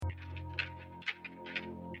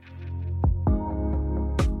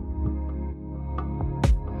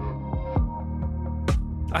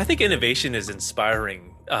I think innovation is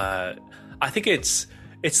inspiring. I think it's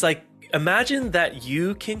like imagine that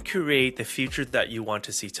you can create the future that you want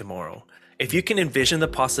to see tomorrow. If you can envision the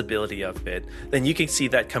possibility of it, then you can see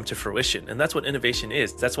that come to fruition. And that's what innovation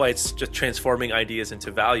is. That's why it's just transforming ideas into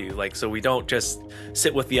value. Like, so we don't just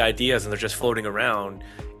sit with the ideas and they're just floating around.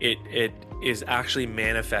 It is actually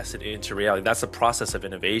manifested into reality. That's the process of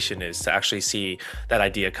innovation, is to actually see that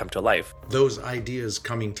idea come to life. Those ideas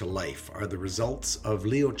coming to life are the results of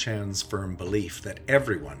Leo Chan's firm belief that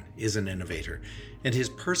everyone is an innovator, and his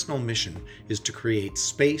personal mission is to create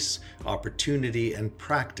space, opportunity, and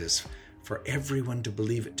practice for everyone to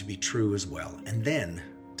believe it to be true as well, and then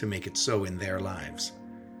to make it so in their lives.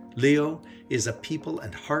 Leo is a people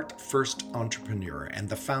and heart-first entrepreneur and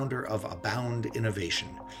the founder of Abound Innovation.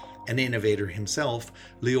 An innovator himself,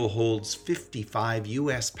 Leo holds 55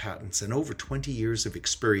 U.S. patents and over 20 years of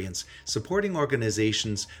experience supporting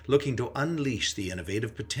organizations looking to unleash the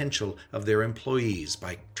innovative potential of their employees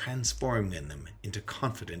by transforming them into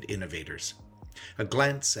confident innovators. A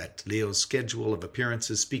glance at Leo's schedule of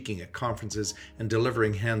appearances, speaking at conferences, and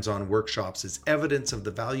delivering hands-on workshops is evidence of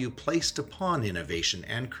the value placed upon innovation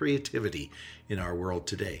and creativity in our world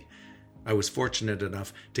today. I was fortunate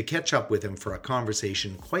enough to catch up with him for a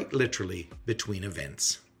conversation quite literally between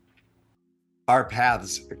events. Our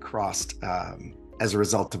paths crossed as a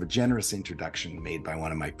result of a generous introduction made by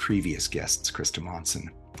one of my previous guests, Krista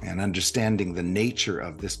Monson. And understanding the nature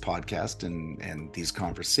of this podcast and these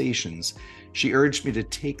conversations, she urged me to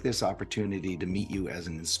take this opportunity to meet you as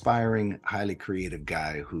an inspiring, highly creative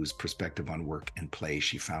guy whose perspective on work and play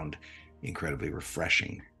she found incredibly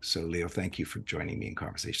refreshing. So, Leo, thank you for joining me in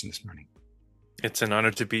conversation this morning. It's an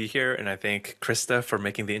honor to be here, and I thank Krista for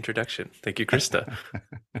making the introduction. Thank you, Krista.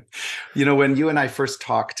 You know, when you and I first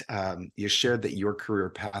talked, you shared that your career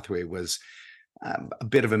pathway was a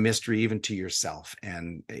bit of a mystery even to yourself.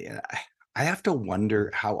 And I have to wonder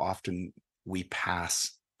how often we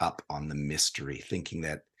pass up on the mystery, thinking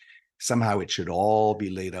that somehow it should all be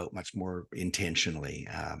laid out much more intentionally,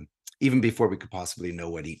 even before we could possibly know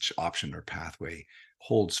what each option or pathway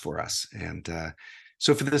holds for us. And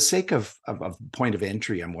so for the sake of point of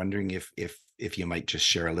entry, I'm wondering if you might just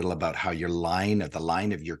share a little about how the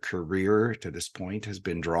line of your career to this point has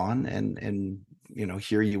been drawn, and you know,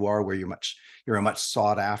 here you are where you're a much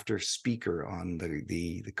sought after speaker on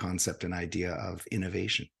the concept and idea of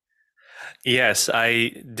innovation. Yes,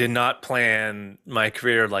 I did not plan my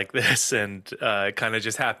career like this, and it kind of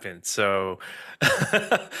just happened. So,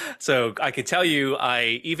 so I could tell you,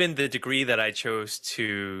 even the degree that I chose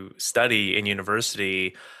to study in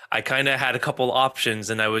university, I kind of had a couple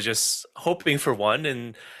options, and I was just hoping for one,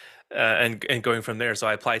 and going from there. So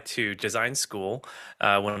I applied to design school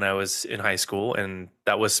when I was in high school, and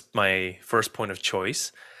that was my first point of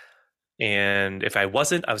choice. And if I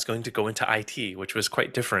wasn't, I was going to go into IT, which was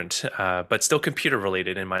quite different, but still computer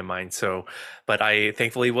related in my mind. So, but I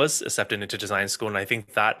thankfully was accepted into design school. And I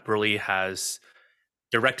think that really has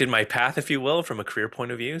directed my path, if you will, from a career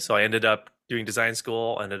point of view. So I ended up doing design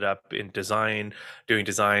school, ended up in design, doing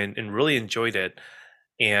design, and really enjoyed it.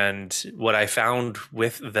 And what I found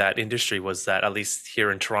with that industry was that, at least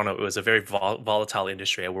here in Toronto, it was a very volatile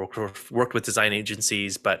industry. I worked with design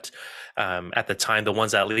agencies, but at the time, the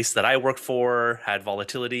ones at least that I worked for had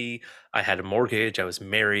volatility. I had a mortgage, I was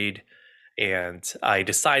married, and I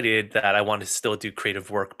decided that I wanted to still do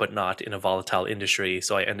creative work, but not in a volatile industry.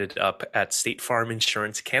 So I ended up at State Farm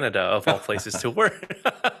Insurance Canada, of all places to work.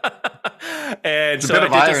 And it's a bit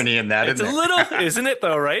of irony in that, isn't it? It's a little, isn't it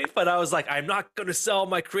though, right? But I was like, I'm not going to sell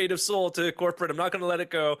my creative soul to corporate. I'm not going to let it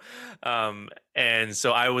go. And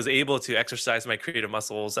so I was able to exercise my creative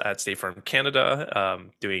muscles at State Farm Canada,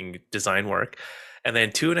 doing design work. And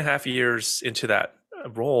then 2.5 years into that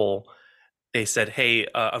role, they said, hey,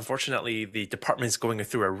 unfortunately, the department's going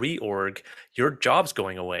through a reorg. Your job's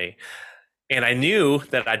going away. And I knew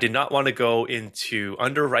that I did not want to go into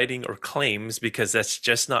underwriting or claims, because that's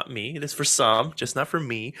just not me. It is for some, just not for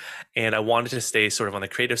me. And I wanted to stay sort of on the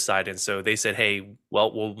creative side. And so they said, hey,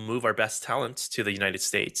 well, we'll move our best talents to the United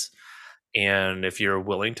States. And if you're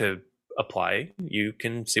willing to apply, you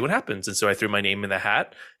can see what happens. And so I threw my name in the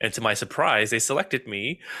hat. And to my surprise, they selected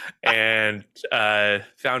me, and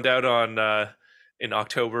found out in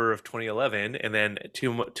October of 2011, and then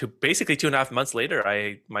to basically 2.5 months later,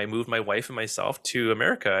 I moved my wife and myself to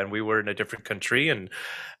America, and we were in a different country and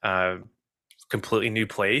completely new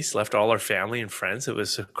place. Left all our family and friends. It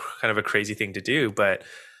was kind of a crazy thing to do, but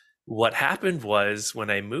what happened was,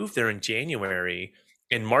 when I moved there in January,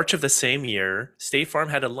 in March of the same year, State Farm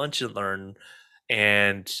had a lunch and learn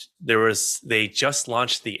and they just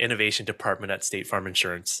launched the innovation department at State Farm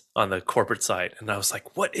Insurance on the corporate side, and I was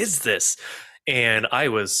like, what is this? And I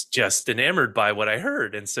was just enamored by what I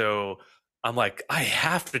heard, and so I'm like, I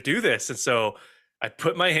have to do this. And so I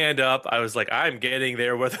put my hand up. I was like, I'm getting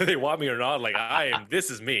there whether they want me or not. Like, this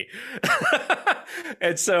is me.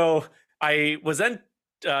 And so I was then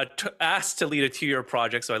asked to lead a 2-year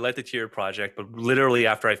project. So I led the 2-year project, but literally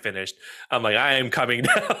after I finished, I'm like, I am coming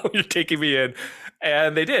now. You're taking me in.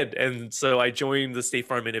 And they did. And so I joined the State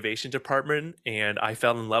Farm Innovation Department, and I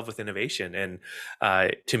fell in love with innovation. And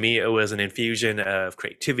to me, it was an infusion of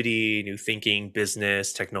creativity, new thinking,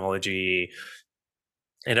 business, technology,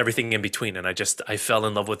 and everything in between. And I fell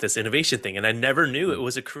in love with this innovation thing, and I never knew it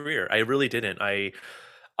was a career. I really didn't.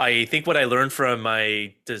 I think what I learned from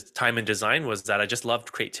my time in design was that I just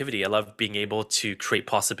loved creativity. I loved being able to create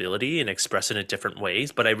possibility and express it in different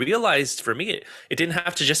ways. But I realized for me, it didn't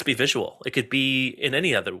have to just be visual. It could be in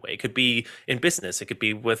any other way. It could be in business. It could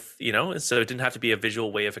be with, so it didn't have to be a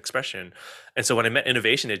visual way of expression. And so when I met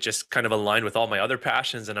innovation, it just kind of aligned with all my other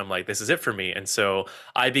passions. And I'm like, this is it for me. And so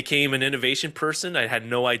I became an innovation person. I had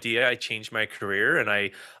no idea. I changed my career, and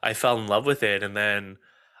I fell in love with it.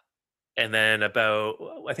 And then about,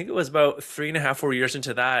 I think it was about 3.5, 4 years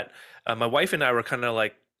into that, my wife and I were kind of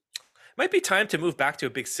like, might be time to move back to a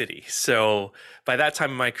big city. So by that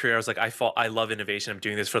time in my career, I was like, I love innovation. I'm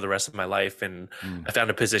doing this for the rest of my life. And I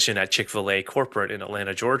found a position at Chick-fil-A corporate in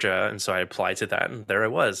Atlanta, Georgia. And so I applied to that, and there I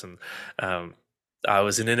was. And I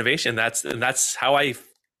was in innovation. That's how I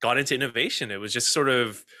got into innovation. It was just sort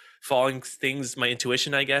of following things, my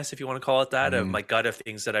intuition, I guess, if you want to call it that, of my gut of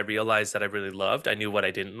things that I realized that I really loved. I knew what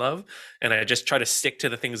I didn't love, and I just try to stick to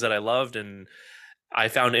the things that I loved. And I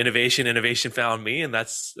found innovation found me, and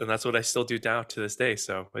that's what I still do now to this day.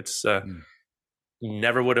 So it's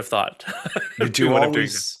never would have thought. Did you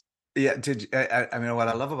always? Yeah. I mean, what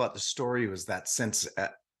I love about the story was that sense.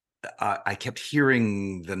 I kept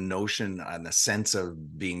hearing the notion and the sense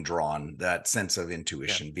of being drawn, that sense of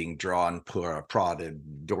intuition, being drawn,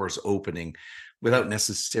 prodded, doors opening, without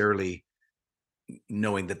necessarily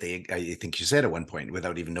knowing that I think you said at one point,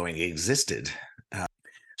 without even knowing they existed.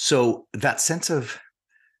 So that sense of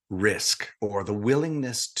risk, or the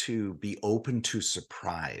willingness to be open to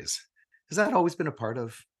surprise, has that always been a part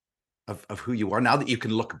of who you are now that you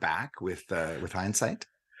can look back with hindsight?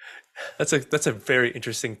 That's a very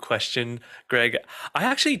interesting question, Greg. I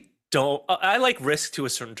actually don't. I like risk to a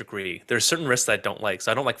certain degree. There's certain risks that I don't like.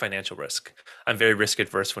 So I don't like financial risk. I'm very risk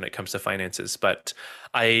adverse when it comes to finances. But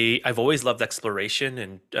I've always loved exploration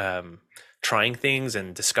and trying things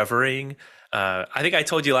and discovering. I think I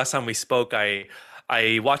told you last time we spoke,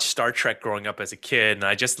 I watched Star Trek growing up as a kid, and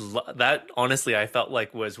I just that honestly I felt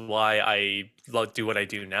like was why I do what I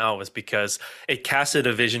do now, was because it casted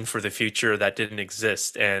a vision for the future that didn't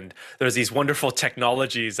exist. And there's these wonderful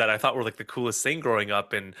technologies that I thought were like the coolest thing growing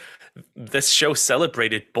up, and this show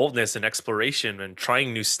celebrated boldness and exploration and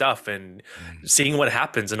trying new stuff and seeing what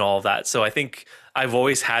happens and all of that. So I think I've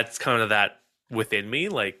always had kind of that within me.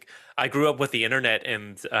 Like, I grew up with the internet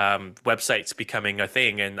and websites becoming a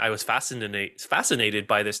thing, and I was fascinated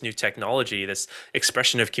by this new technology, this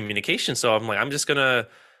expression of communication. So I'm like,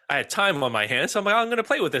 I had time on my hands, so I'm like, I'm going to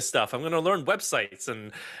play with this stuff. I'm going to learn websites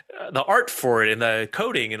and the art for it and the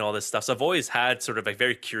coding and all this stuff. So I've always had sort of a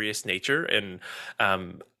very curious nature, and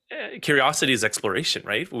curiosity is exploration,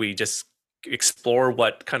 right? We just explore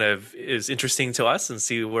what kind of is interesting to us and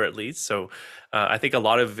see where it leads. So I think a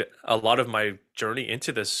lot of my journey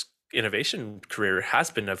into this innovation career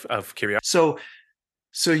has been of curiosity.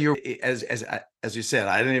 So you're, as you said,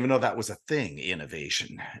 I didn't even know that was a thing,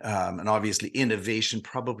 innovation. And obviously innovation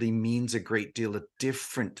probably means a great deal of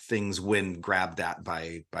different things when grabbed at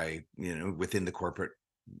by within the corporate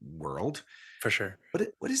world. For sure.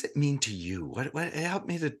 What does it mean to you? What help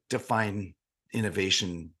me to define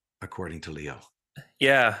innovation according to Leo?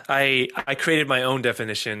 Yeah, I created my own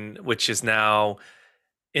definition, which is now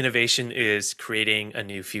innovation is creating a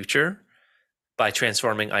new future by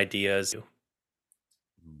transforming ideas.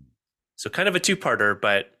 So kind of a two-parter,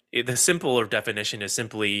 but the simpler definition is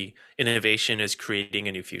simply innovation is creating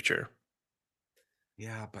a new future.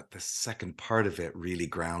 Yeah, but the second part of it really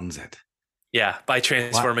grounds it. Yeah, by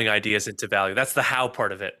transforming ideas into value. That's the how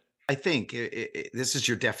part of it. I think this is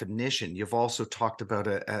your definition. You've also talked about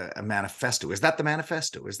a manifesto. Is that the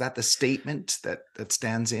manifesto? Is that the statement that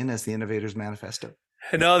stands in as the Innovators Manifesto?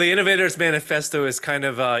 No, the Innovators Manifesto is kind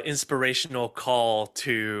of an inspirational call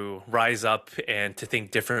to rise up and to think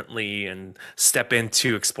differently and step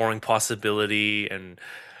into exploring possibility. And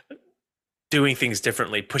doing things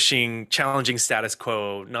differently, pushing, challenging status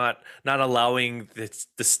quo, not allowing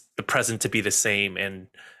the present to be the same, and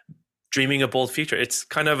dreaming a bold future. It's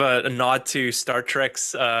kind of a nod to Star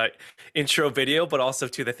Trek's intro video, but also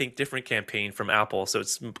to the Think Different campaign from Apple. So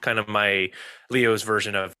it's kind of my Leo's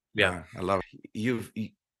version of, yeah. I love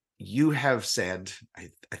it. You have said, I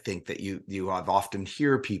think that you have often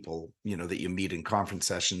hear people, that you meet in conference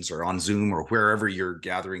sessions or on Zoom or wherever you're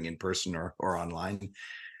gathering in person or online,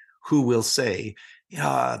 who will say,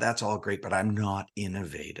 yeah, that's all great, but I'm not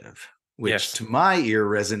innovative. Which Yes. to my ear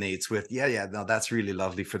resonates with, no, that's really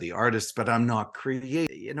lovely for the artist, but I'm not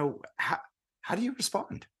creative. How do you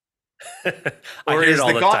respond? I Or hear is it all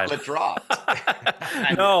the the gauntlet time.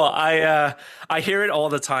 dropped? No, I hear it all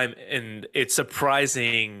the time, and it's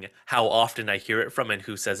surprising how often I hear it from and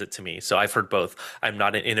who says it to me. So I've heard both. I'm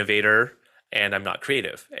not an innovator and I'm not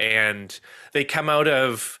creative. And they come out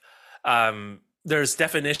of there's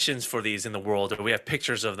definitions for these in the world, or we have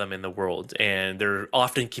pictures of them in the world, and they're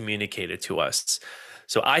often communicated to us.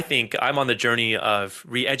 So I think I'm on the journey of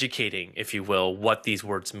re-educating, if you will, what these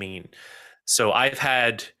words mean. So I've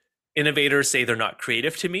had innovators say they're not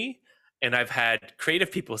creative to me, and I've had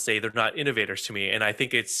creative people say they're not innovators to me. And I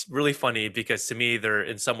think it's really funny because to me, they're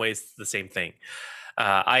in some ways the same thing.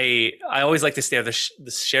 I always like to share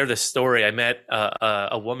this story. I met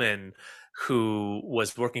a woman who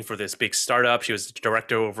was working for this big startup. She was the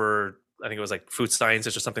director over, I think it was like food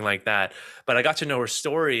sciences or something like that. But I got to know her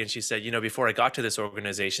story, and she said, before I got to this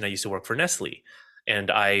organization, I used to work for Nestle, and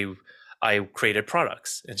I created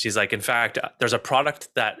products. And she's like, in fact, there's a product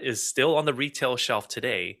that is still on the retail shelf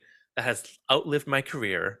today that has outlived my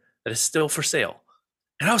career, that is still for sale.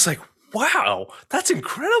 And I was like, wow, that's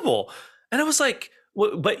incredible. And I was like,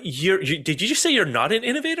 but did you just say you're not an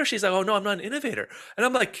innovator? She's like, oh no, I'm not an innovator. And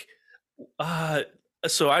I'm like,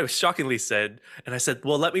 so I shockingly said, and I said,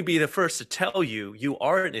 well, let me be the first to tell you, you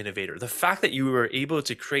are an innovator. The fact that you were able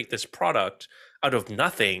to create this product out of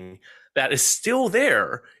nothing that is still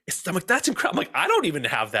there, I'm like, that's incredible. I'm like, I don't even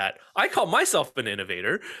have that. I call myself an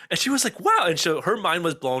innovator. And she was like, wow. And so her mind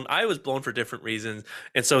was blown. I was blown for different reasons.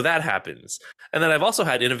 And so that happens. And then I've also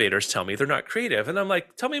had innovators tell me they're not creative. And I'm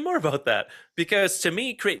like, tell me more about that. Because to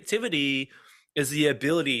me, creativity is the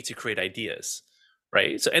ability to create ideas,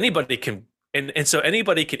 right? So anybody can, and so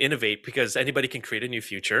anybody can innovate because anybody can create a new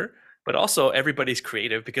future, but also everybody's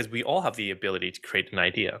creative because we all have the ability to create an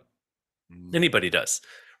idea. Anybody does.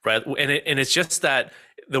 Right. And it's just that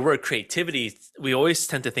the word creativity, we always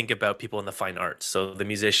tend to think about people in the fine arts. So the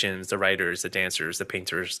musicians, the writers, the dancers, the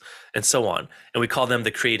painters, and so on. And we call them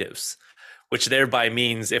the creatives, which thereby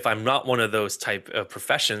means if I'm not one of those type of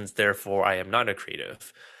professions, therefore I am not a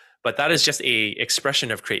creative. But that is just a expression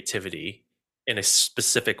of creativity in a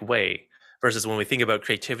specific way. Versus when we think about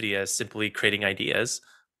creativity as simply creating ideas,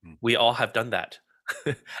 we all have done that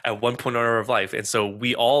at one point or of life. And so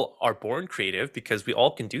we all are born creative because we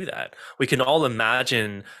all can do that. We can all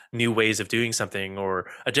imagine new ways of doing something or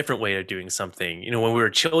a different way of doing something. When we were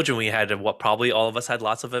children, we had probably all of us had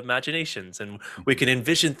lots of imaginations, and we can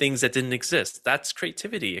envision things that didn't exist. That's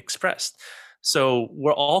creativity expressed. So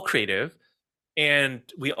we're all creative, and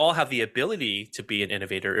we all have the ability to be an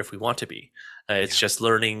innovator if we want to be. It's just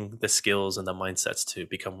learning the skills and the mindsets to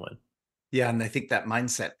become one. Yeah, and I think that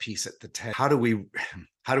mindset piece at the tech. How do we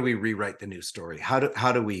rewrite the new story? How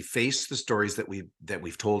do we face the stories that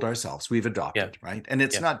we've told ourselves, we've adopted, right? And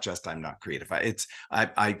it's not just I'm not creative. It's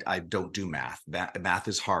I don't do math. Math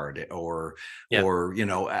is hard, or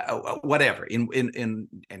whatever. And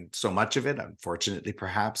so much of it, unfortunately,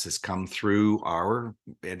 perhaps has come through our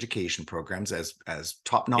education programs, as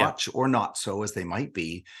top notch or not so as they might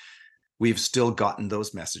be. We've still gotten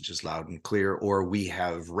those messages loud and clear, or we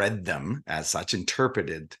have read them as such,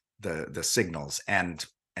 interpreted the signals, and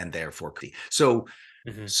therefore. So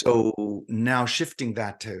now shifting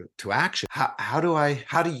that to action, how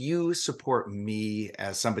do you support me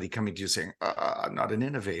as somebody coming to you saying, I'm not an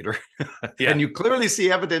innovator? And you clearly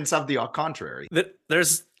see evidence of the contrary.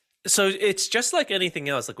 So it's just like anything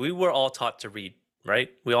else. Like, we were all taught to read,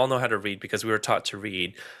 right? We all know how to read because we were taught to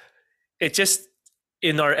read. It just,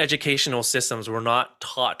 in our educational systems, we're not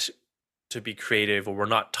taught to be creative, or we're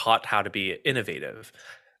not taught how to be innovative.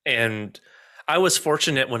 And I was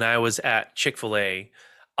fortunate when I was at Chick-fil-A,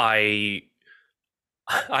 I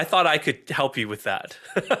thought I could help you with that.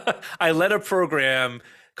 I led a program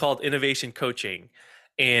called Innovation Coaching,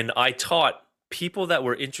 and I taught people that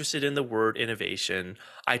were interested in the word innovation,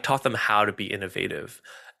 I taught them how to be innovative.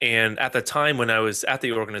 And at the time when I was at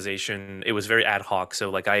the organization, it was very ad hoc. So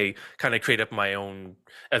like I kind of create up my own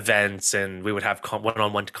events and we would have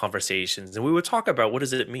one-on-one conversations and we would talk about what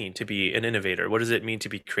does it mean to be an innovator? What does it mean to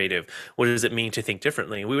be creative? What does it mean to think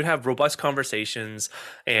differently? We would have robust conversations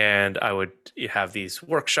and I would have these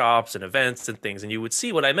workshops and events and things and you would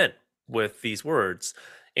see what I meant with these words.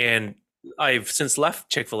 And I've since left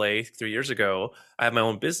Chick-fil-A 3 years ago. I have my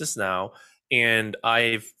own business now and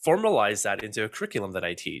I've formalized that into a curriculum that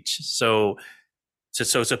I teach. So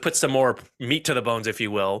to put some more meat to the bones, if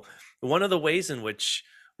you will, one of the ways in which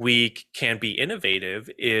we can be innovative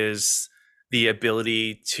is the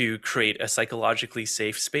ability to create a psychologically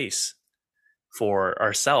safe space for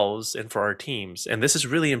ourselves and for our teams. And this is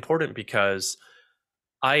really important because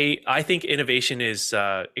I think innovation is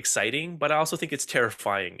exciting, but I also think it's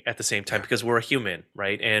terrifying at the same time because we're a human,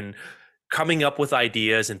 right? And coming up with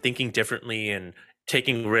ideas and thinking differently and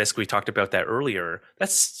taking risk, we talked about that earlier,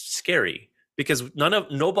 that's scary because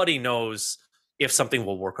nobody knows if something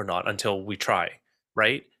will work or not until we try,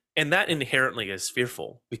 right? And that inherently is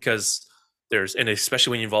fearful because and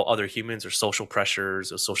especially when you involve other humans or social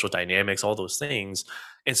pressures or social dynamics, all those things.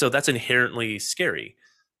 And so that's inherently scary.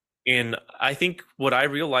 And I think what I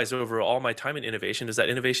realized over all my time in innovation is that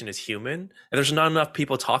innovation is human, and there's not enough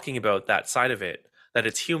people talking about that side of it, that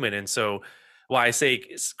it's human. And so why I say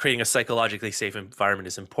creating a psychologically safe environment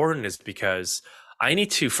is important is because I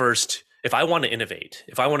need to first, if I want to innovate,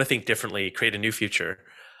 if I want to think differently, create a new future,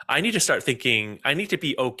 I need to start thinking, I need to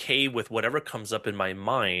be okay with whatever comes up in my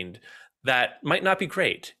mind that might not be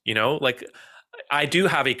great. Like I do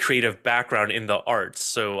have a creative background in the arts.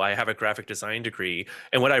 So I have a graphic design degree.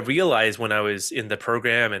 And what I realized when I was in the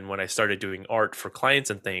program and when I started doing art for clients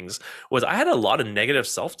and things was I had a lot of negative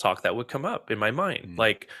self-talk that would come up in my mind.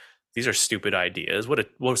 Like, these are stupid ideas. What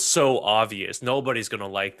was so obvious. Nobody's going to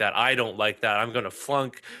like that. I don't like that. I'm going to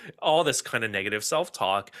flunk, all this kind of negative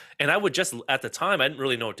self-talk. And I would just, at the time, I didn't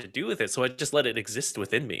really know what to do with it. So I just let it exist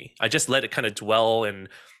within me. I just let it kind of dwell, and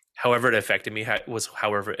however it affected me was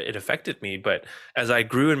however it affected me. But as I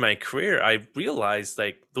grew in my career, I realized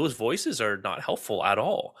like those voices are not helpful at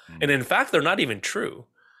all. And in fact, they're not even true.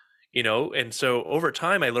 And so over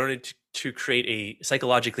time I learned to create a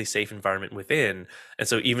psychologically safe environment within. And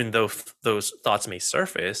so even though those thoughts may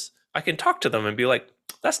surface, I can talk to them and be like,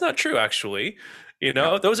 that's not true, actually.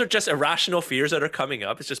 Those are just irrational fears that are coming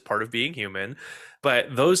up. It's just part of being human,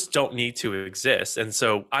 but those don't need to exist. And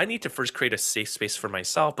so I need to first create a safe space for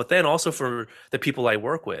myself, but then also for the people I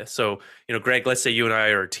work with. So, Greg, let's say you and I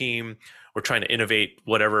are a team, we're trying to innovate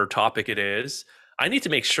whatever topic it is. I need to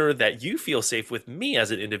make sure that you feel safe with me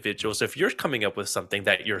as an individual. So if you're coming up with something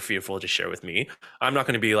that you're fearful to share with me, I'm not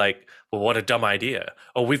going to be like, well, what a dumb idea.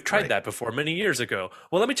 Oh, we've tried that before many years ago.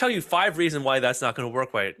 Well, let me tell you 5 reasons why that's not going to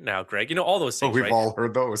work right now, Greg. All those things. We've all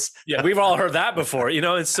heard those. Yeah, we've all heard that before,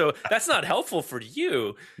 and so that's not helpful for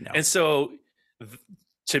you. No. And so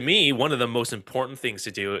to me, one of the most important things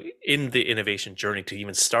to do in the innovation journey to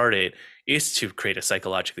even start it is to create a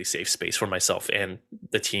psychologically safe space for myself and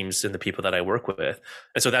the teams and the people that I work with.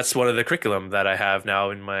 And so that's one of the curriculum that I have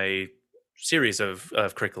now in my series of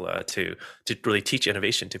curricula to really teach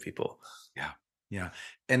innovation to people. Yeah. Yeah.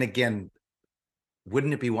 And again,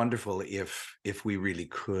 wouldn't it be wonderful if we really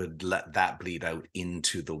could let that bleed out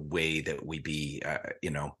into the way that we be,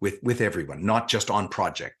 with everyone, not just on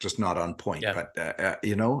project, just not on point, but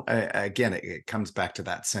again, it comes back to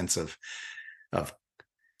that sense of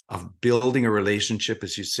building a relationship,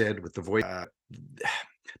 as you said, with the voice,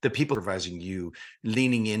 the people supervising you,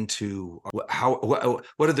 leaning into what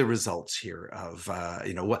are the results here of,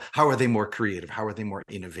 how are they more creative? How are they more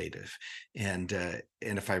innovative? And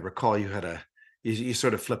if I recall, you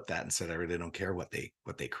sort of flipped that and said, I really don't care what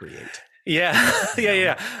they create. Yeah.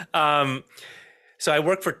 Yeah. So I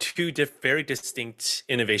work for 2 very distinct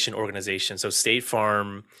innovation organizations. So State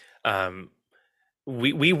Farm,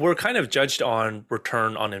 we were kind of judged on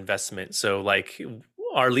return on investment. So like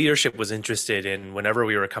our leadership was interested in, whenever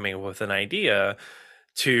we were coming up with an idea,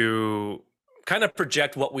 to kind of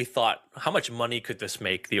project what we thought, how much money could this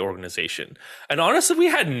make the organization? And honestly, we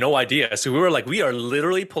had no idea. So we were like, we are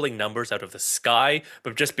literally pulling numbers out of the sky,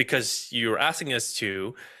 but just because you're asking us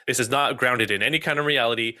to, this is not grounded in any kind of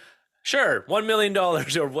reality. Sure, $1 million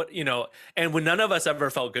or what, and when none of us ever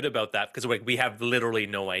felt good about that because we have literally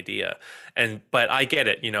no idea. But I get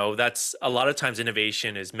it, that's a lot of times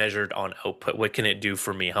innovation is measured on output. What can it do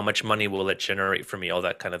for me? How much money will it generate for me? All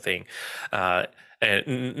that kind of thing.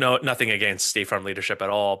 And nothing against State Farm leadership at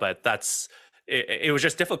all, but it was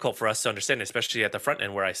just difficult for us to understand, especially at the front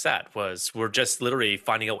end where I sat. We're just literally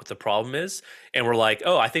finding out what the problem is, and we're like,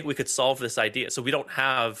 oh, I think we could solve this idea. So we don't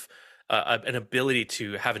have an ability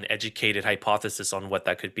to have an educated hypothesis on what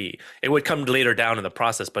that could be. It would come later down in the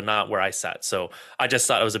process, but not where I sat. So I just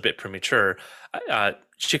thought it was a bit premature.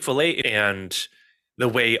 Chick-fil-A and the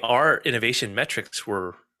way our innovation metrics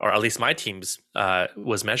were, or at least my team's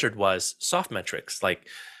was measured, was soft metrics, like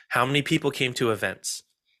how many people came to events,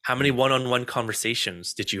 how many one-on-one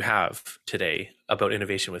conversations did you have today about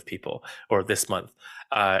innovation with people, or this month?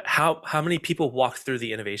 How many people walked through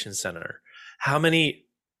the innovation center? How many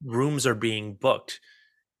rooms are being booked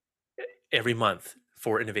every month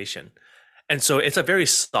for innovation? And so it's a very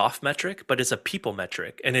soft metric, but it's a people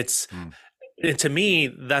metric, and it's and to me,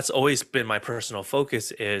 that's always been my personal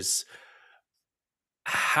focus: is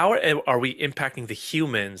how are we impacting the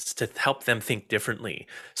humans to help them think differently?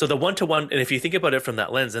 So the one-to-one, and if you think about it from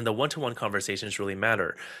that lens, then the one-to-one conversations really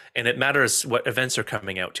matter. And it matters what events are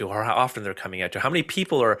coming out to, or how often they're coming out to, how many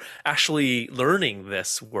people are actually learning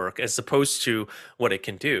this work as opposed to what it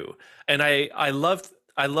can do. And I love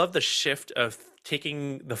the shift of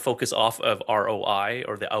taking the focus off of ROI,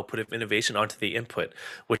 or the output of innovation, onto the input,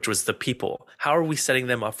 which was the people. How are we setting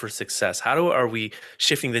them up for success? Are we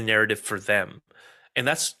shifting the narrative for them? And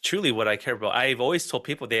that's truly what I care about. I've always told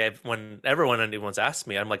people, whenever anyone's asked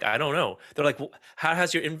me, I'm like, I don't know. They're like, well, how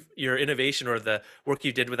has your innovation or the work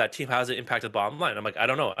you did with that team, how has it impacted the bottom line? I'm like, I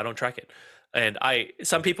don't know. I don't track it. And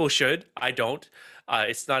some people should, I don't.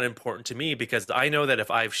 It's not important to me, because I know that if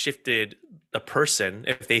I've shifted the person,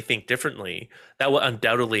 if they think differently, that will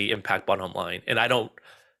undoubtedly impact bottom line. And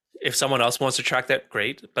if someone else wants to track that,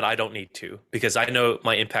 great, but I don't need to, because I know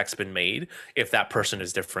my impact's been made if that person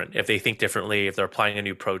is different, if they think differently, if they're applying a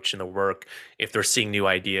new approach in the work, if they're seeing new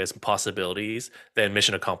ideas and possibilities, then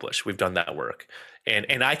mission accomplished. We've done that work.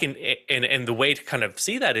 And I can, and the way to kind of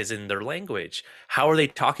see that is in their language. How are they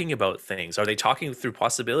talking about things? Are they talking through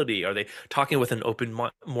possibility? Are they talking with an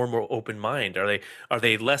more and more open mind? Are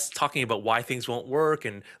they less talking about why things won't work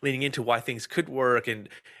and leaning into why things could work? And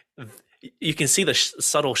you can see the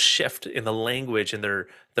subtle shift in the language and the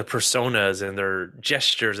personas and their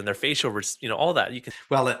gestures and their facial, all that. You can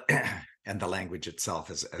and the language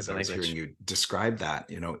itself, as I was hearing you describe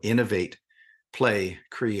that, innovate, play,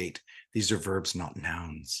 create. These are verbs, not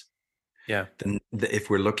nouns. Yeah. Then if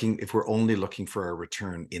we're only looking for a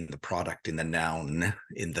return in the product, in the noun,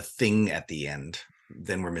 in the thing at the end,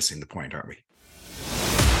 then we're missing the point, aren't we?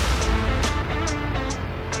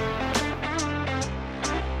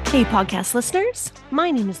 Hey, podcast listeners.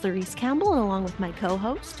 My name is Laurice Campbell, and along with my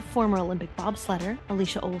co-host, former Olympic bobsledder,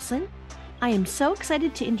 Alicia Olson, I am so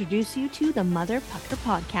excited to introduce you to the Mother Pucker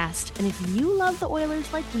podcast. And if you love the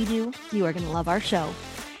Oilers like we do, you are going to love our show.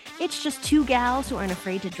 It's just two gals who aren't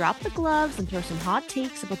afraid to drop the gloves and throw some hot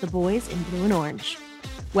takes about the boys in blue and orange.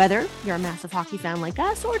 Whether you're a massive hockey fan like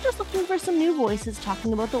us, or just looking for some new voices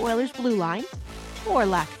talking about the Oilers' blue line, or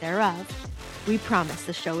lack thereof, we promise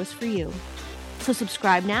the show is for you. So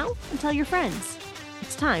subscribe now and tell your friends.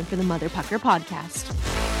 It's time for the Mother Pucker podcast.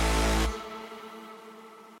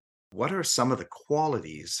 What are some of the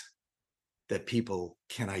qualities that people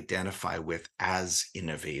can identify with as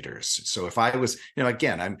innovators? So if I was,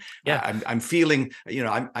 again, I'm feeling,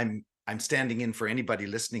 I'm standing in for anybody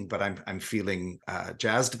listening, but I'm feeling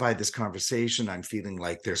jazzed by this conversation. I'm feeling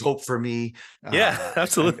like there's hope for me. Yeah,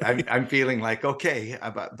 absolutely. I'm feeling like, okay,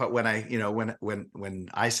 but when when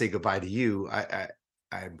I say goodbye to you,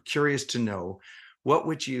 I'm curious to know, what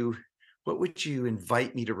would you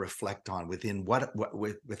invite me to reflect on within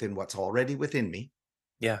within what's already within me?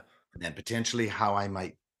 Yeah. And then potentially how I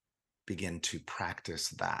might begin to practice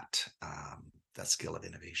that skill of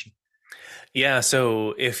innovation. Yeah.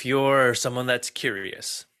 So if you're someone that's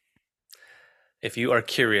curious, if you are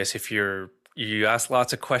curious, if you ask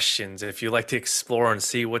lots of questions, if you like to explore and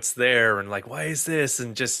see what's there and like, why is this?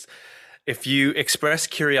 And just, if you express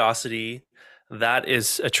curiosity, that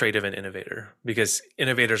is a trait of an innovator, because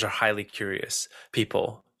innovators are highly curious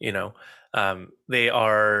people. They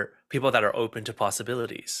are people that are open to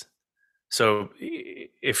possibilities. So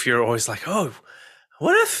if you're always like, oh,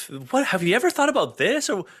 what have you ever thought about this?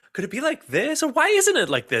 Or could it be like this? Or why isn't it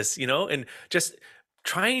like this? And just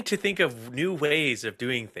trying to think of new ways of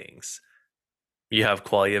doing things, you have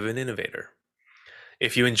quality of an innovator.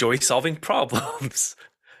 If you enjoy solving problems,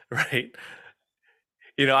 right?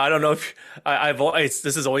 I don't know if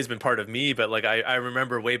this has always been part of me, but like I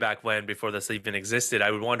remember way back when, before this even existed, I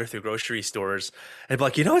would wander through grocery stores and be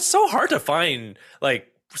like, it's so hard to find like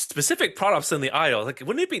specific products in the aisle. Like,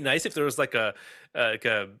 wouldn't it be nice if there was like a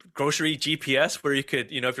grocery GPS where you could,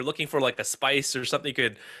 if you're looking for like a spice or something, you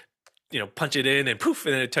could, punch it in and poof,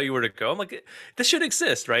 and it'd tell you where to go. I'm like, this should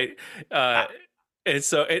exist, right? And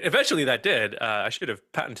so eventually that did. I should have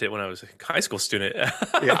patented it when I was a high school student,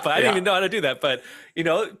 Yeah, but I didn't yeah. even know how to do that. But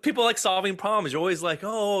people like solving problems. You're always like,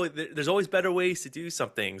 oh, there's always better ways to do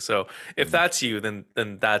something. So if Mm. that's you, then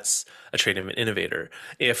that's a trait of an innovator.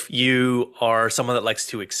 If you are someone that likes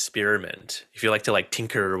to experiment, if you like to like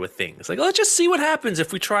tinker with things, like let's just see what happens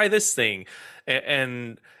if we try this thing,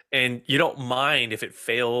 and and you don't mind if it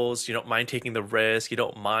fails, you don't mind taking the risk, you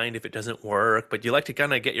don't mind if it doesn't work, but you like to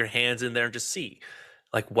kind of get your hands in there and just see,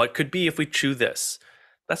 like, what could be if we chew this.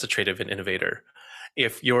 That's a trait of an innovator.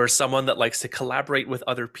 If you're someone that likes to collaborate with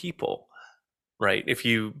other people, right? If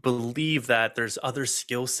you believe that there's other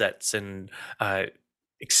skill sets and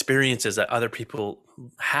experiences that other people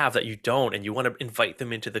have that you don't, and you want to invite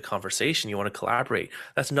them into the conversation, you want to collaborate,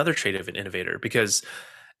 that's another trait of an innovator. Because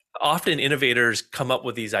often innovators come up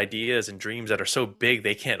with these ideas and dreams that are so big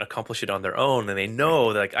they can't accomplish it on their own, and they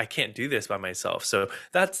know that, like, I can't do this by myself. So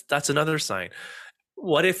that's another sign.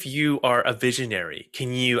 What if you are a visionary?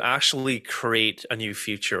 Can you actually create a new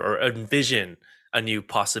future or envision a new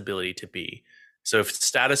possibility to be? So if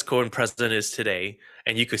status quo and present is today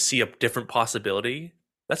and you could see a different possibility,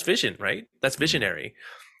 that's vision, right? That's visionary.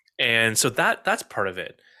 And so that's part of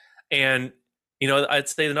it. And I'd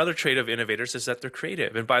say another trait of innovators is that they're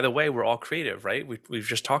creative. And by the way, we're all creative, right? We've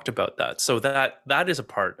just talked about that. So that is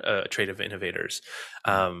a trait of innovators.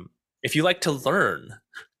 If you like to learn,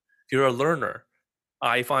 if you're a learner,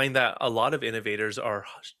 I find that a lot of innovators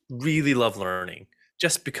really love learning,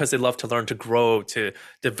 just because they love to learn, to grow, to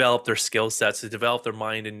develop their skill sets, to develop their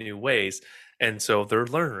mind in new ways. And so they're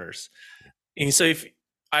learners. And so if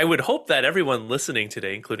I would hope that everyone listening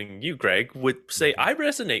today, including you, Greg, would say, I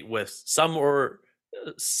resonate with some or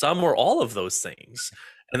all of those things.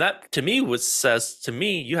 And that to me says to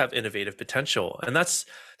me, you have innovative potential. And that's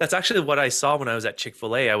actually what I saw when I was at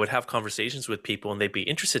Chick-fil-A. I would have conversations with people and they'd be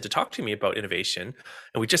interested to talk to me about innovation.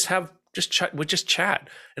 And we just chat.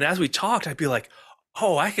 And as we talked, I'd be like,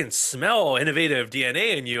 oh, I can smell innovative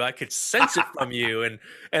DNA in you. I could sense it from you. And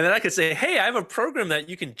then I could say, hey, I have a program that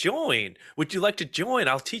you can join. Would you like to join?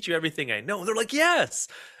 I'll teach you everything I know. And they're like, yes.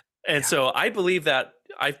 And so I believe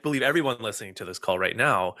everyone listening to this call right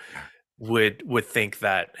now would think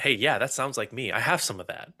that, hey, yeah, that sounds like me. I have some of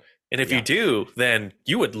that. And if you do, then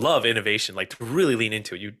you would love innovation, like to really lean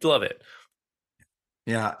into it. You'd love it.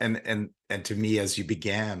 Yeah. And to me, as you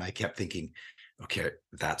began, I kept thinking, okay,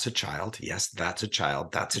 that's a child. Yes, that's a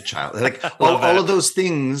child. That's a child. Like all of those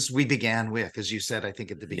things we began with, as you said, I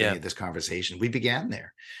think at the beginning of this conversation, we began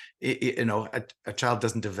there. A child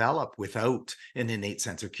doesn't develop without an innate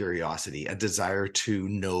sense of curiosity, a desire to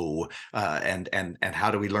know, and how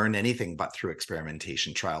do we learn anything but through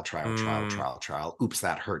experimentation, trial. Oops,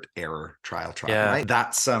 that hurt. Error, trial. Yeah. Right.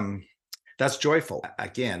 That's joyful.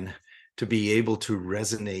 Again, to be able to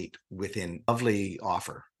resonate within lovely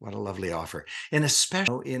offer. What a lovely offer. And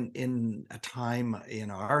especially in a time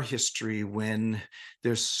in our history when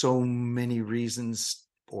there's so many reasons,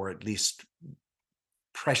 or at least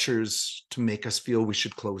pressures, to make us feel we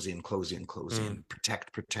should close in,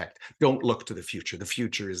 protect, don't look to the future. The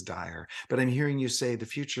future is dire. But I'm hearing you say the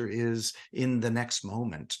future is in the next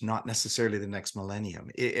moment, not necessarily the next millennium.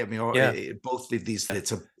 Both of these,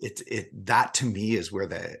 that to me is where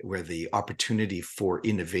the opportunity for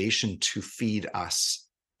innovation to feed us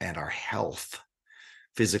and our health,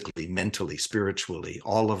 physically, mentally, spiritually,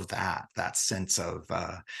 all of that sense of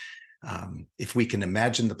if we can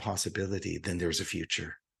imagine the possibility, then there's a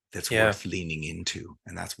future that's worth leaning into,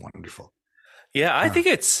 and that's wonderful. Yeah, I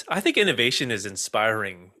think innovation is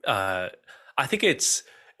inspiring. I think it's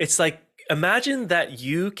like, imagine that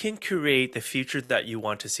you can create the future that you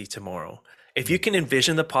want to see tomorrow. If you can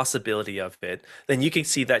envision the possibility of it, then you can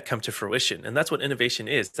see that come to fruition. And that's what innovation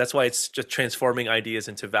is. That's why it's just transforming ideas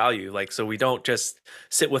into value. Like, so we don't just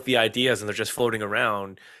sit with the ideas and they're just floating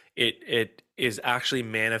around. It is actually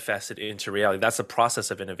manifested into reality. That's the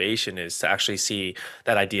process of innovation, is to actually see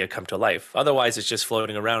that idea come to life. Otherwise, it's just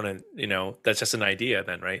floating around and, that's just an idea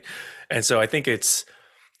then, right? And so I think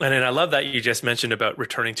and then I love that you just mentioned about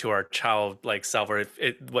returning to our childlike self, or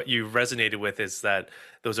what you resonated with is that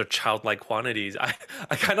those are childlike quantities. I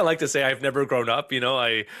kind of like to say I've never grown up.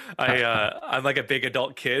 I'm like a big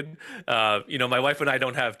adult kid. My wife and I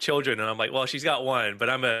don't have children, and I'm like, well, she's got one, but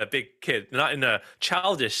I'm a big kid, not in a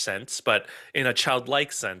childish sense, but in a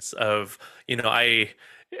childlike sense of,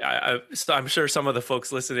 so I'm sure some of the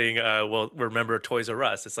folks listening will remember Toys R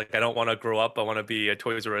Us. It's like, I don't want to grow up. I want to be a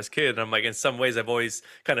Toys R Us kid. And I'm like, in some ways, I've always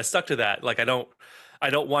kind of stuck to that. Like, I don't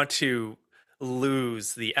want to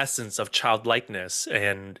lose the essence of childlikeness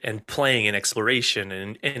and playing and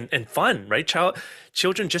exploration and fun, right?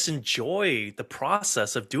 Children just enjoy the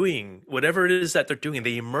process of doing whatever it is that they're doing.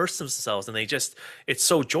 They immerse themselves and it's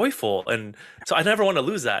so joyful. And so I never want to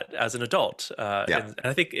lose that as an adult. And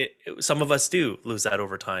I think some of us do lose that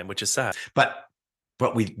over time, which is sad. But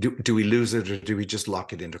we do we lose it, or do we just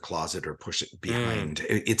lock it into closet or push it behind?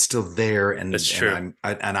 It's still there, and that's true.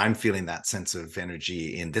 I'm feeling that sense of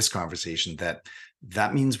energy in this conversation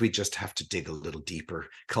that means we just have to dig a little deeper,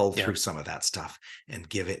 cull through some of that stuff, and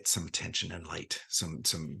give it some attention and light, some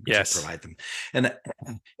to provide them.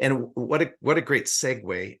 And what a great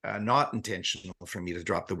segue, not intentional for me to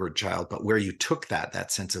drop the word child, but where you took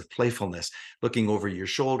that sense of playfulness. Looking over your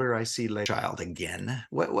shoulder, I see Lego child again.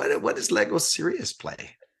 What is Lego Serious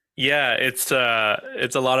Play? Yeah, it's a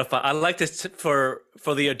lot of fun. I like to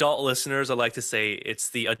for the adult listeners, I like to say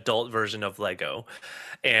it's the adult version of Lego.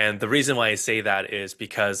 And the reason why I say that is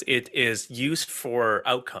because it is used for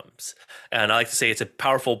outcomes. And I like to say it's a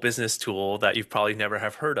powerful business tool that you've probably never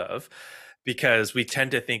have heard of, because we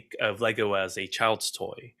tend to think of Lego as a child's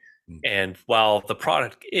toy. And while the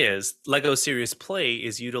product is, Lego Serious Play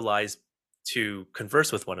is utilized to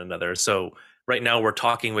converse with one another. So right now we're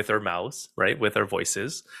talking with our mouths, right? With our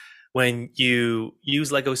voices. When you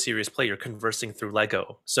use Lego Serious Play, you're conversing through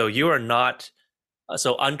Lego. So you are not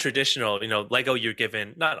so untraditional. Lego, you're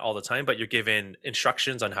given, not all the time, but you're given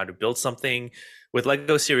instructions on how to build something. With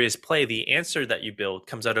Lego Serious Play, the answer that you build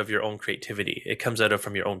comes out of your own creativity. It comes out of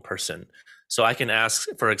from your own person. So I can ask,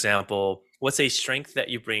 for example, what's a strength that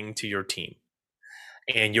you bring to your team?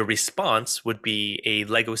 And your response would be a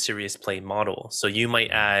Lego Serious Play model. So you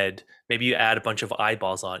might maybe you add a bunch of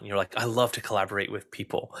eyeballs on, and you're like, I love to collaborate with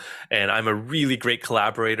people, and I'm a really great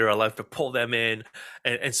collaborator. I love to pull them in.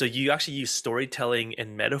 And so you actually use storytelling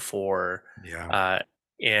and metaphor.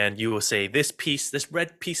 And you will say, this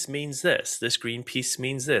red piece means this green piece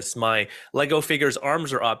means this. My Lego figure's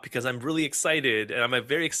arms are up because I'm really excited and I'm a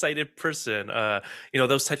very excited person.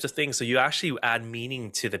 Those types of things. So you actually add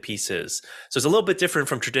meaning to the pieces. So it's a little bit different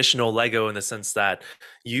from traditional Lego in the sense that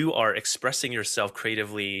you are expressing yourself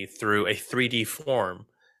creatively through a 3D form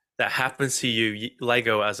that happens to you,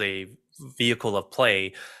 Lego, as a vehicle of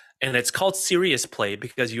play. And it's called Serious Play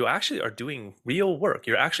because you actually are doing real work.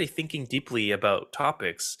 You're actually thinking deeply about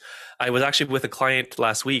topics. I was actually with a client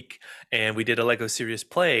last week, and we did a Lego Serious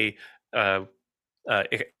Play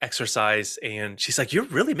exercise, and she's like, you're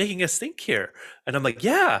really making us think here. And I'm like,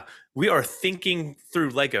 yeah, we are thinking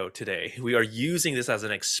through Lego today. We are using this as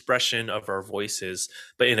an expression of our voices,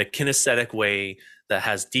 but in a kinesthetic way that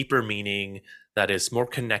has deeper meaning, that is more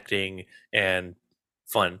connecting and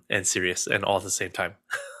fun and serious and all at the same time.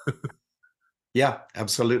 Yeah,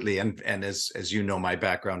 absolutely. And as you know, my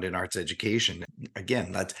background in arts education,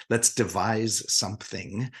 again, let's devise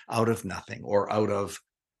something out of nothing or out of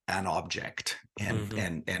an object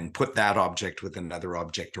and put that object with another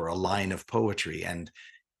object or a line of poetry and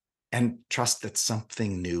trust that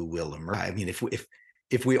something new will emerge. I mean,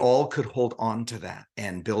 if we all could hold on to that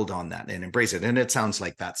and build on that and embrace it, and it sounds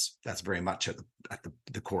like that's very much at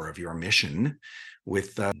the core of your mission.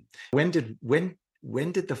 With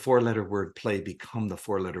when did the four-letter word play become the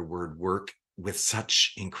four-letter word work with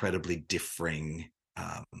such incredibly differing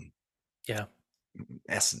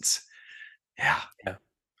essence? Yeah.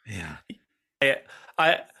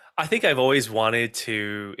 I think I've always wanted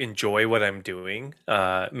to enjoy what I'm doing.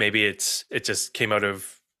 Maybe it just came out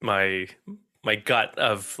of my gut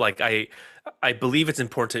of like, I believe it's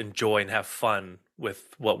important to enjoy and have fun with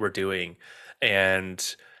what we're doing.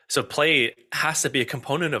 And so play has to be a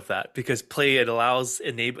component of that, because play, it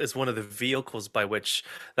is one of the vehicles by which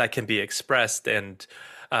that can be expressed. And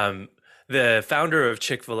the founder of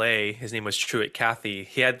Chick-fil-A, his name was Truett Cathy,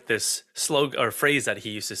 he had this slogan or phrase that he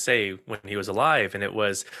used to say when he was alive. And it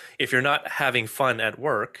was, if you're not having fun at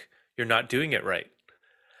work, you're not doing it right.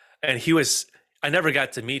 And I never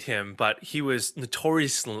got to meet him, but he was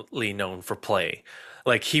notoriously known for play.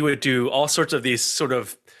 Like, he would do all sorts of these sort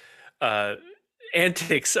of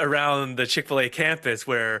antics around the Chick-fil-A campus,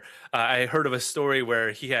 where I heard of a story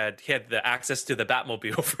where he had the access to the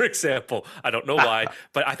Batmobile, for example. I don't know why,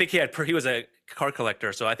 but I think he was a car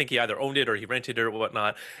collector, so I think he either owned it or he rented it or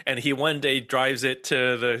whatnot. And he one day drives it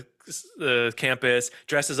to the campus,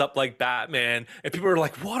 dresses up like Batman, and people are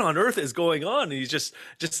like, "What on earth is going on?" And he's just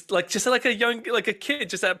like a kid,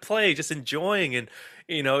 just at play, just enjoying. And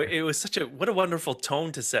it was what a wonderful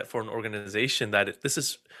tone to set for an organization that this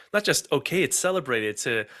is not just okay, it's celebrated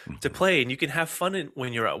to play, and you can have fun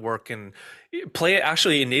when you're at work, and play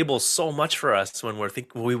actually enables so much for us when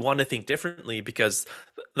we want to think differently, because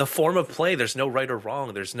the form of play, there's no right or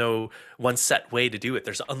wrong. There's no one set way to do it.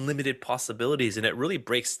 There's unlimited possibilities, and it really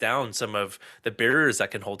breaks down some of the barriers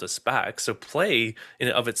that can hold us back. So play in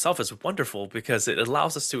and of itself is wonderful because it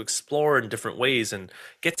allows us to explore in different ways and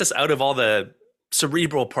gets us out of all the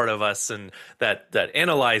cerebral part of us and that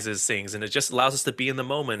analyzes things, and it just allows us to be in the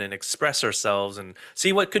moment and express ourselves and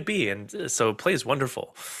see what could be. And so play is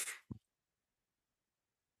wonderful.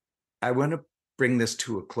 I want to bring this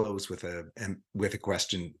to a close with a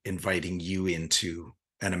question inviting you into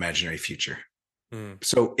an imaginary future.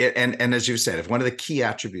 So, and as you said, if one of the key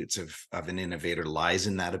attributes of an innovator lies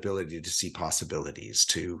in that ability to see possibilities,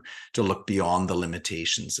 to look beyond the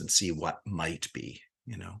limitations and see what might be,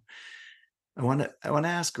 I want to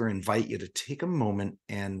ask or invite you to take a moment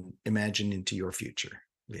and imagine into your future,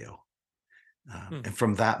 Leo. And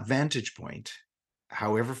from that vantage point,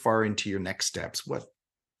 however far into your next steps, what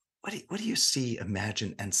do you see,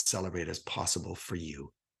 imagine, and celebrate as possible for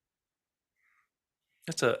you?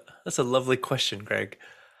 That's a lovely question, Greg.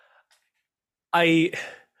 I'm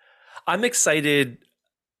excited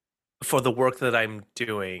for the work that I'm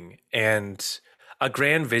doing, and a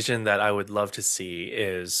grand vision that I would love to see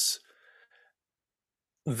is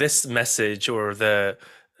this message, or the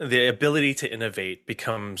ability to innovate,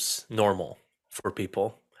 becomes normal for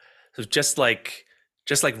people. So just like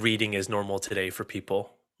reading is normal today for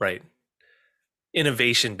people, right?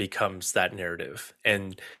 Innovation becomes that narrative,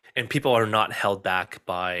 and people are not held back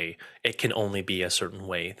by it can only be a certain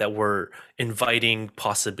way, that we're inviting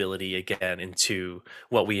possibility again into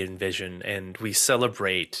what we envision, and we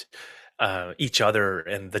celebrate each other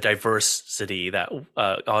and the diversity that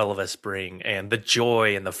all of us bring, and the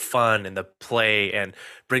joy and the fun and the play, and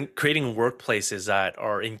creating workplaces that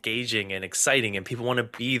are engaging and exciting and people want to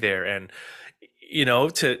be there, and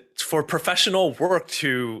for professional work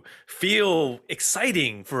to feel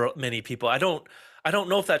exciting for many people. I don't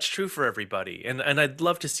know if that's true for everybody, and I'd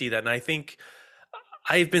love to see that. And I think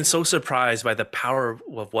I've been so surprised by the power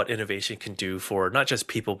of what innovation can do for not just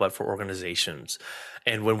people, but for organizations.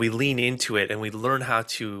 And when we lean into it and we learn how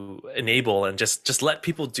to enable and just let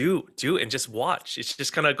people do and just watch, it's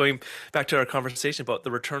just kind of going back to our conversation about the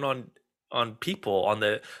return on people, on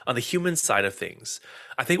the human side of things.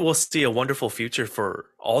 I think we'll see a wonderful future for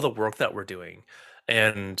all the work that we're doing.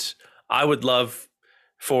 And I would love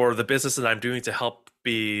for the business that I'm doing to help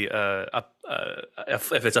be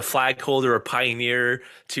if it's a flag holder or pioneer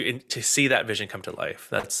to see that vision come to life.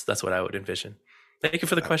 That's what I would envision. Thank you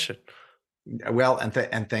for the question. Well, and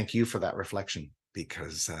thank you for that reflection,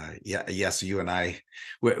 because yes, you and I,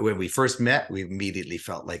 when we first met, we immediately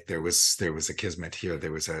felt like there was a kismet here.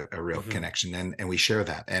 There was a real connection, and we share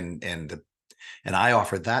that. And I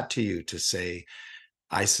offered that to you to say,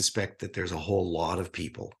 I suspect that there's a whole lot of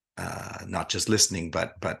people, not just listening,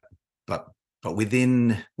 but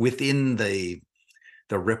within the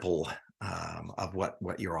ripple of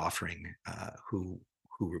what you're offering, who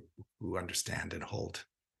understand and hold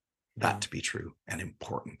that to be true and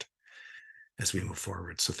important as we move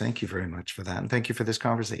forward. So thank you very much for that. And thank you for this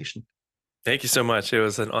conversation. Thank you so much. It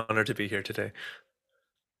was an honor to be here today.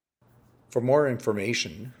 For more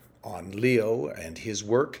information on Leo and his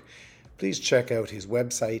work, please check out his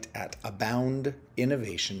website at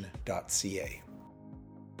aboundinnovation.ca.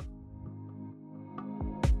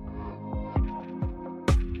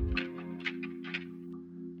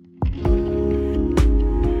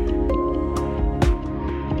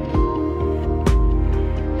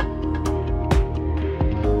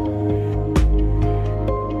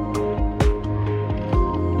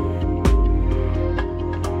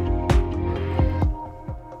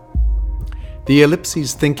 The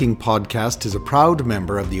Ellipses Thinking Podcast is a proud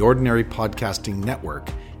member of the Ordinary Podcasting Network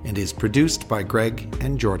and is produced by Greg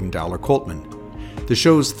and Jordan Dowler Coltman. The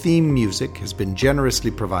show's theme music has been generously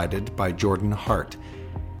provided by Jordan Hart.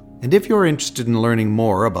 And if you're interested in learning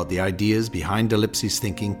more about the ideas behind Ellipses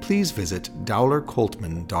Thinking, please visit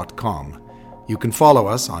dowlercoltman.com. You can follow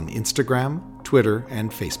us on Instagram, Twitter, and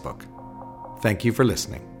Facebook. Thank you for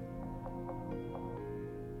listening.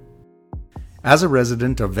 As a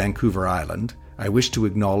resident of Vancouver Island, I wish to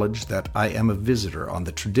acknowledge that I am a visitor on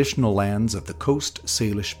the traditional lands of the Coast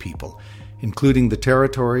Salish people, including the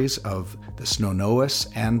territories of the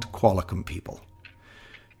Snownoas and Qualicum people.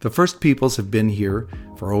 The first peoples have been here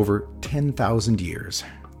for over 10,000 years.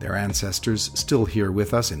 Their ancestors still here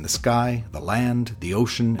with us in the sky, the land, the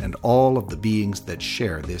ocean, and all of the beings that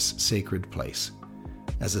share this sacred place.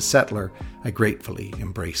 As a settler, I gratefully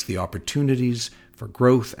embrace the opportunities for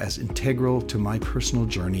growth as integral to my personal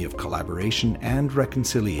journey of collaboration and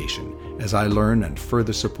reconciliation as I learn and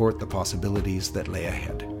further support the possibilities that lay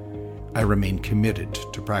ahead. I remain committed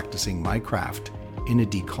to practicing my craft in a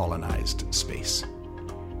decolonized space.